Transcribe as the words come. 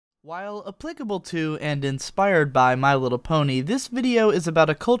While applicable to and inspired by My Little Pony, this video is about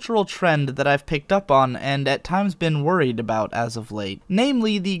a cultural trend that I've picked up on and at times been worried about as of late.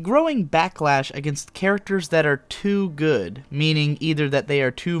 Namely, the growing backlash against characters that are too good, meaning either that they are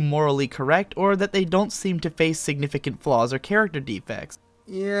too morally correct or that they don't seem to face significant flaws or character defects.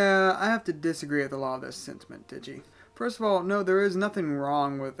 Yeah, I have to disagree with a lot of this sentiment, Digi. First of all, no, there is nothing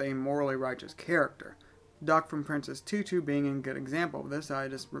wrong with a morally righteous character. Duck from Princess Tutu being a good example of this I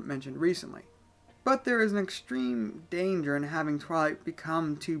just mentioned recently. But there is an extreme danger in having Twilight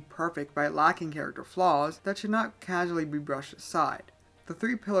become too perfect by lacking character flaws that should not casually be brushed aside. The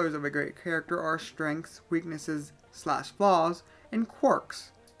three pillars of a great character are strengths, weaknesses, /flaws, and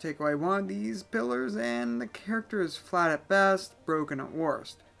quirks. Take away one of these pillars and the character is flat at best, broken at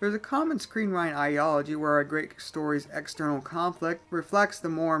worst. There's a common screenwriting ideology where a great story's external conflict reflects the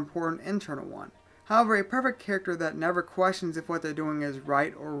more important internal one. However, a perfect character that never questions if what they're doing is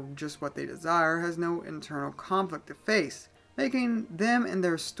right or just what they desire has no internal conflict to face, making them and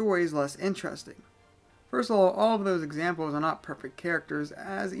their stories less interesting. First of all of those examples are not perfect characters,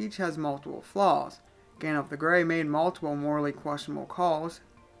 as each has multiple flaws. Gandalf the Grey made multiple morally questionable calls.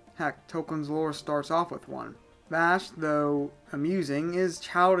 Heck, Tolkien's lore starts off with one. Vash, though amusing, is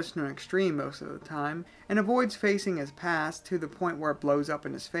childish to an extreme most of the time, and avoids facing his past to the point where it blows up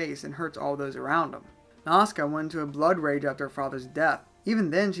in his face and hurts all those around him. Nausicaä went into a blood rage after her father's death. Even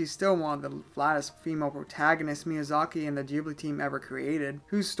then, she's still one of the flattest female protagonists Miyazaki and the Ghibli team ever created,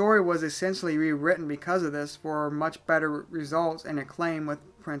 whose story was essentially rewritten because of this for much better results and acclaim with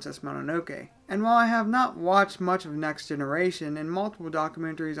Princess Mononoke. And while I have not watched much of Next Generation, in multiple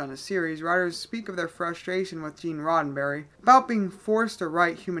documentaries on the series, writers speak of their frustration with Gene Roddenberry about being forced to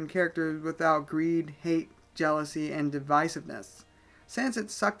write human characters without greed, hate, jealousy, and divisiveness, since it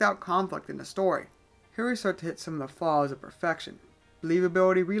sucked out conflict in the story. Here we start to hit some of the flaws of perfection: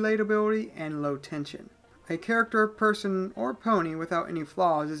 believability, relatability, and low tension. A character, person, or pony without any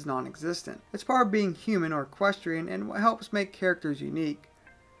flaws is non-existent. It's part of being human or equestrian and what helps make characters unique.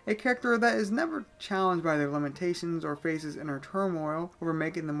 A character that is never challenged by their limitations or faces inner turmoil over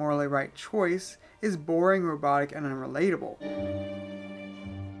making the morally right choice is boring, robotic, and unrelatable.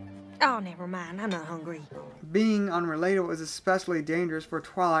 Oh, never mind, I'm not hungry. Being unrelatable is especially dangerous for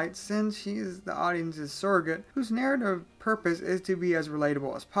Twilight since she is the audience's surrogate whose narrative purpose is to be as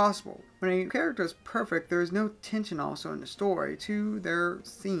relatable as possible. When a character is perfect, there is no tension also in the story to their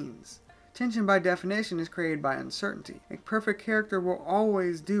scenes. Tension by definition is created by uncertainty. A perfect character will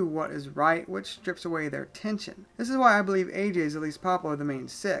always do what is right, which strips away their tension. This is why I believe AJ is the least popular of the main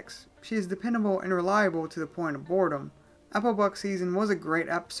six. She is dependable and reliable to the point of boredom. Applejack season was a great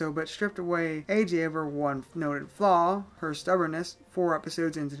episode, but stripped away AJ of her one noted flaw, her stubbornness, 4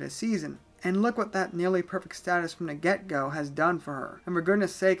 episodes into the season. And look what that nearly perfect status from the get-go has done for her. And for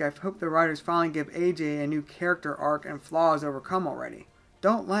goodness sake, I hope the writers finally give AJ a new character arc and flaws overcome already.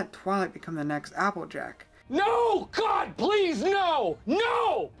 Don't let Twilight become the next Applejack. No! God, please, no!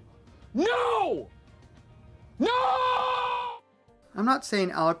 No! No! No! I'm not saying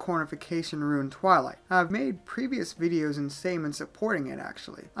alicornification ruined Twilight. I've made previous videos and statements supporting it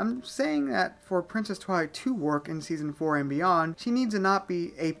actually. I'm saying that for Princess Twilight to work in Season 4 and beyond, she needs to not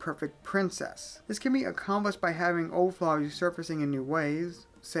be a perfect princess. This can be accomplished by having old flaws resurfacing in new ways,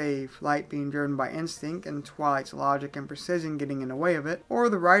 say flight being driven by instinct and Twilight's logic and precision getting in the way of it, or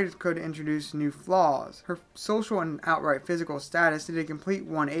the writers could introduce new flaws. Her social and outright physical status did a complete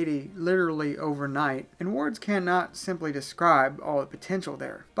 180 literally overnight, and words cannot simply describe all the potential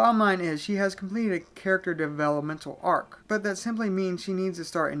there. Bottom line is she has completed a character developmental arc, but that simply means she needs to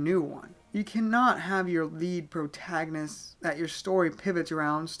start a new one. You cannot have your lead protagonist that your story pivots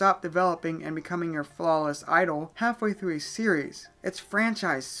around stop developing and becoming your flawless idol halfway through a series. It's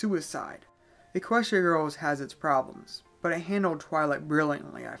franchise suicide. Equestria Girls has its problems, but it handled Twilight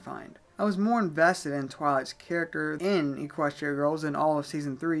brilliantly, I find. I was more invested in Twilight's character in Equestria Girls than all of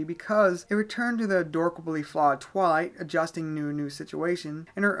Season 3 because it returned to the adorably flawed Twilight adjusting to a new situation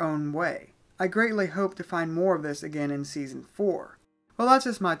in her own way. I greatly hope to find more of this again in Season 4. Well, that's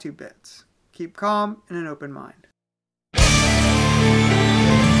just my 2 bits. Keep calm and an open mind.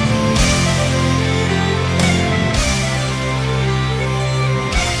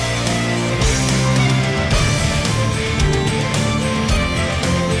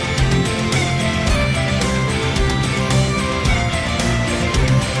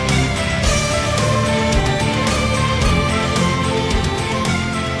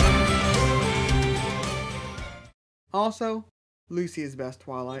 Also, Lucy is best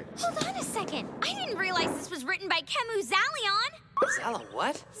Twilight. Hold on a second. I didn't realize this was written by Camus Zalion. Zala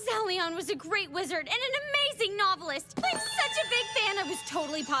what? Zalion was a great wizard and an amazing novelist. I'm such a big fan, I was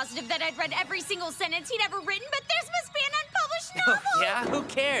totally positive that I'd read every single sentence he'd ever written, but this must be an unpublished novel! Oh, yeah? Who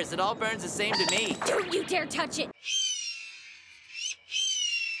cares? It all burns the same to me. Don't you dare touch it!